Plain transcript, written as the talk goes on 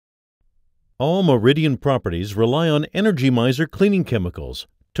All Meridian properties rely on Energy Mizer cleaning chemicals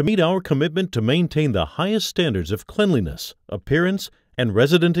to meet our commitment to maintain the highest standards of cleanliness, appearance, and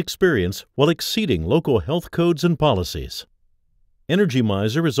resident experience while exceeding local health codes and policies. Energy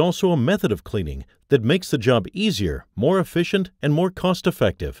Mizer is also a method of cleaning that makes the job easier, more efficient, and more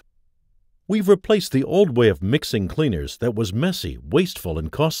cost-effective. We've replaced the old way of mixing cleaners that was messy, wasteful,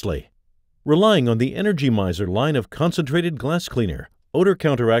 and costly. Relying on the Energy Mizer line of concentrated glass cleaner, odor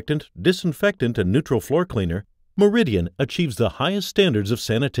counteractant, disinfectant, and neutral floor cleaner, Meridian achieves the highest standards of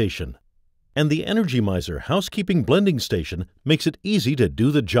sanitation. And the Energy Mizer Housekeeping Blending Station makes it easy to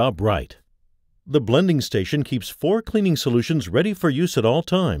do the job right. The blending station keeps 4 cleaning solutions ready for use at all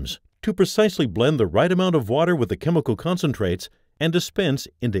times to precisely blend the right amount of water with the chemical concentrates and dispense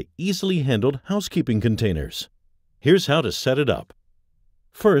into easily handled housekeeping containers. Here's how to set it up.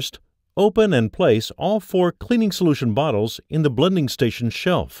 First, open and place all 4 cleaning solution bottles in the blending station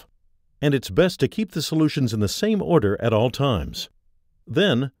shelf. And it's best to keep the solutions in the same order at all times.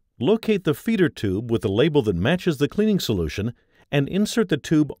 Then, locate the feeder tube with the label that matches the cleaning solution and insert the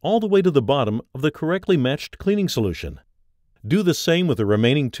tube all the way to the bottom of the correctly matched cleaning solution. Do the same with the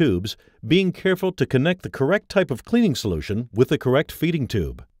remaining tubes, being careful to connect the correct type of cleaning solution with the correct feeding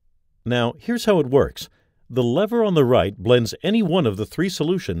tube. Now, here's how it works. The lever on the right blends any one of the 3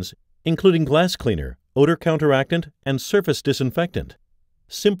 solutions, including glass cleaner, odor counteractant, and surface disinfectant.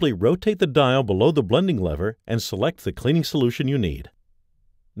 Simply rotate the dial below the blending lever and select the cleaning solution you need.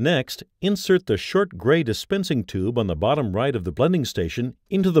 Next, insert the short gray dispensing tube on the bottom right of the blending station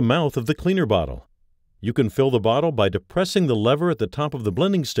into the mouth of the cleaner bottle. You can fill the bottle by depressing the lever at the top of the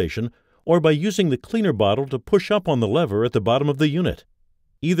blending station or by using the cleaner bottle to push up on the lever at the bottom of the unit.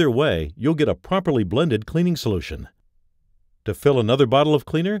 Either way, you'll get a properly blended cleaning solution. To fill another bottle of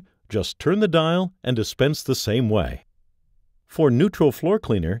cleaner, just turn the dial and dispense the same way. For neutral floor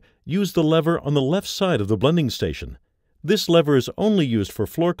cleaner, use the lever on the left side of the blending station. This lever is only used for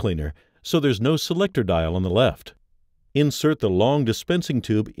floor cleaner, so there's no selector dial on the left. Insert the long dispensing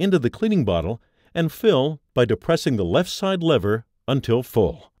tube into the cleaning bottle and fill by depressing the left side lever until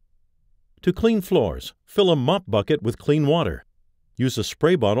full. To clean floors, fill a mop bucket with clean water. Use a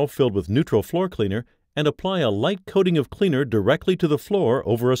spray bottle filled with neutral floor cleaner and apply a light coating of cleaner directly to the floor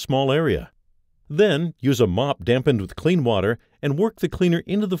over a small area. Then, use a mop dampened with clean water and work the cleaner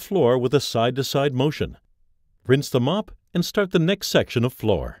into the floor with a side-to-side motion. Rinse the mop and start the next section of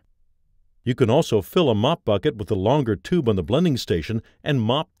floor. You can also fill a mop bucket with the longer tube on the blending station and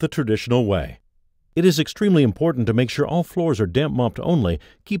mop the traditional way. It is extremely important to make sure all floors are damp mopped only,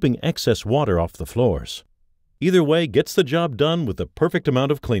 keeping excess water off the floors. Either way gets the job done with the perfect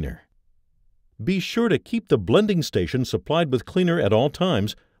amount of cleaner. Be sure to keep the blending station supplied with cleaner at all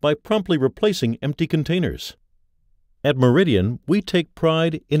times by promptly replacing empty containers. At Meridian, we take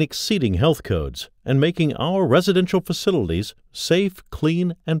pride in exceeding health codes and making our residential facilities safe,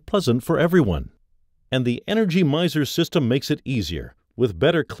 clean, and pleasant for everyone. And the Energy Mizer system makes it easier with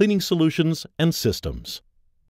better cleaning solutions and systems.